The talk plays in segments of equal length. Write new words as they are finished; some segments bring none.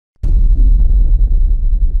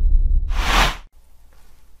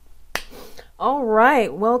All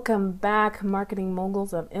right, welcome back, marketing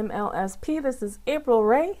moguls of MLSP. This is April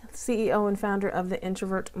Ray, CEO and founder of the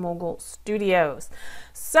Introvert Mogul Studios.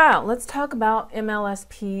 So let's talk about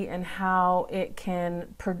MLSP and how it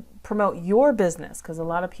can promote your business, because a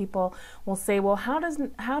lot of people will say, well, how does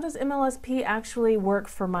MLSP actually work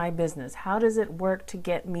for my business? How does it work to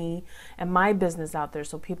get me and my business out there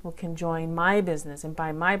so people can join my business and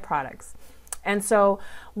buy my products? And so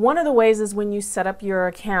one of the ways is when you set up your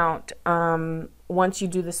account, once you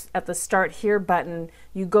do this at the Start Here button,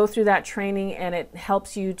 you go through that training and it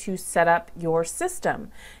helps you to set up your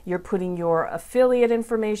system. You're putting your affiliate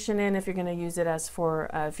information in if you're going to use it if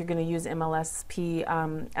you're going to use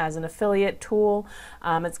MLSP as an affiliate tool.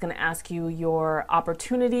 It's going to ask you your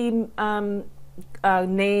opportunity name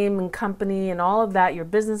and company and all of that, your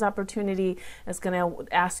business opportunity. It's going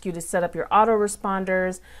to ask you to set up your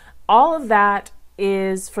autoresponders. All of that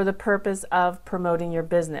is for the purpose of promoting your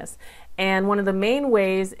business. And one of the main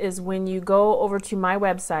ways is when you go over to my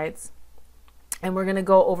websites, and we're going to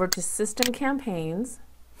go over to System Campaigns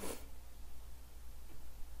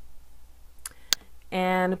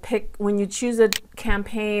and pick, when you choose a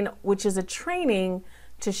campaign, which is a training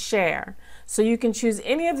to share. So you can choose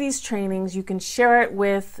any of these trainings. You can share it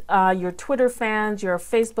with your Twitter fans, your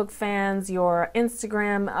Facebook fans, your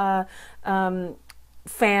Instagram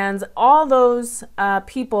fans, all those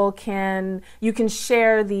people you can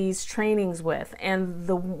share these trainings with. And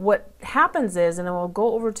what happens is, and then we'll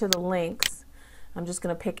go over to the links. I'm just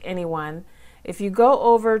going to pick any one. If you go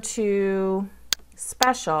over to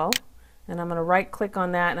special, and I'm going to right click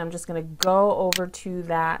on that, and I'm just going to go over to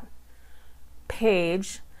that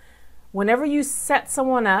page. Whenever you set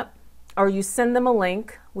someone up or you send them a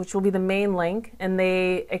link, which will be the main link, and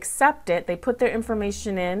they accept it, they put their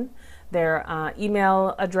information in, their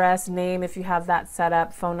email address, name if you have that set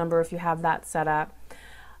up, phone number if you have that set up,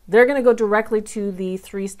 they're going to go directly to the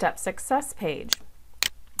 3-step success page.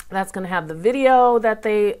 That's going to have the video that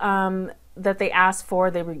they asked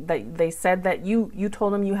for. They said that you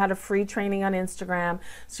told them you had a free training on Instagram,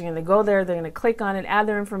 so you're going to go there, they're going to click on it, add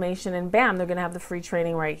their information, and bam, they're going to have the free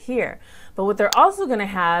training right here. But what they're also going to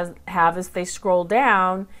have as they scroll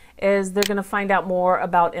down is they're going to find out more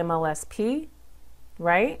about MLSP,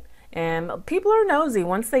 right? And people are nosy.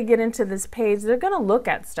 Once they get into this page, they're going to look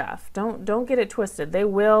at stuff. Don't get it twisted. They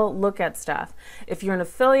will look at stuff. If you're an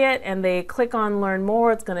affiliate and they click on Learn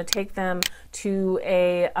More, it's going to take them to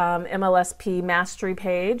a MLSP mastery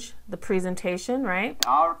page, the presentation, right?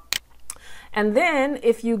 And then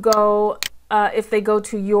if you go, if they go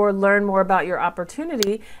to your Learn More about your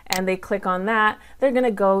opportunity and they click on that, they're going to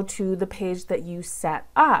go to the page that you set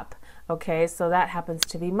up. Okay, so that happens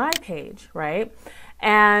to be my page, right?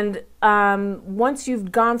 And once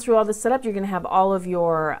you've gone through all the setup, you're going to have all of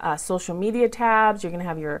your social media tabs. You're going to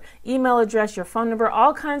have your email address, your phone number,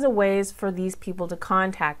 all kinds of ways for these people to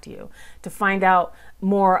contact you to find out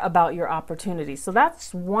more about your opportunity. So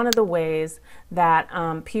that's one of the ways that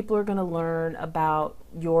people are going to learn about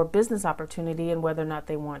your business opportunity and whether or not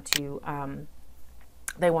they want to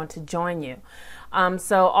join you.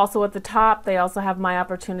 So also at the top, they also have my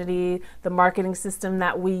opportunity, the marketing system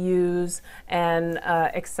that we use, and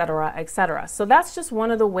et cetera, et cetera. So that's just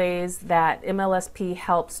one of the ways that MLSP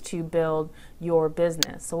helps to build your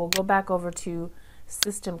business. So we'll go back over to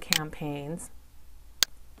System Campaigns.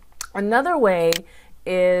 Another way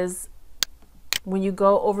is when you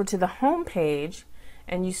go over to the home page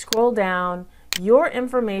and you scroll down, your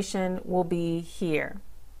information will be here.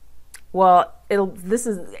 Well, this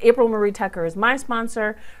is April Marie Tucker is my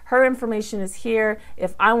sponsor. Her information is here.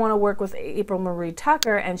 If I want to work with April Marie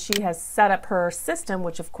Tucker and she has set up her system,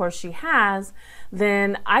 which of course she has,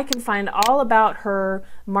 then I can find all about her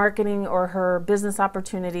marketing or her business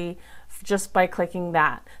opportunity just by clicking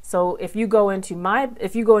that. So if you go into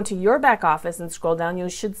your back office and scroll down, you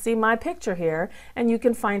should see my picture here, and you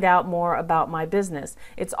can find out more about my business.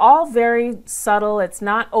 It's all very subtle. It's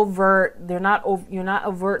not overt. You're not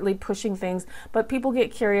overtly pushing things, but people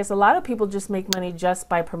get curious. A lot of people just make money just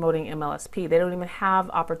by promoting MLSP. They don't even have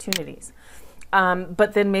opportunities.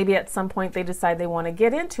 But then maybe at some point they decide they want to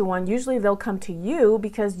get into one. Usually they'll come to you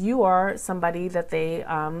because you are somebody that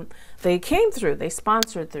they came through, they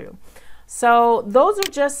sponsored through. So those are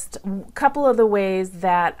just a couple of the ways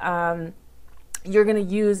that you're going to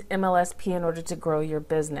use MLSP in order to grow your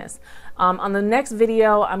business. On the next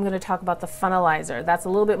video, I'm going to talk about the funnelizer. That's a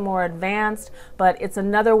little bit more advanced, but it's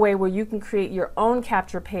another way where you can create your own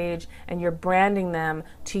capture page and you're branding them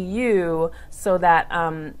to you so that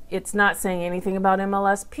it's not saying anything about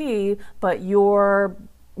MLSP, but you're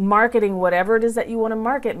marketing whatever it is that you want to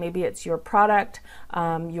market. Maybe it's your product,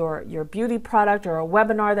 your beauty product, or a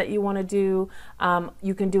webinar that you want to do.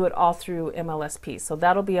 You can do it all through MLSP. So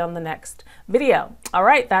that'll be on the next video. All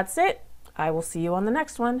right, that's it. I will see you on the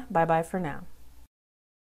next one. Bye bye for now.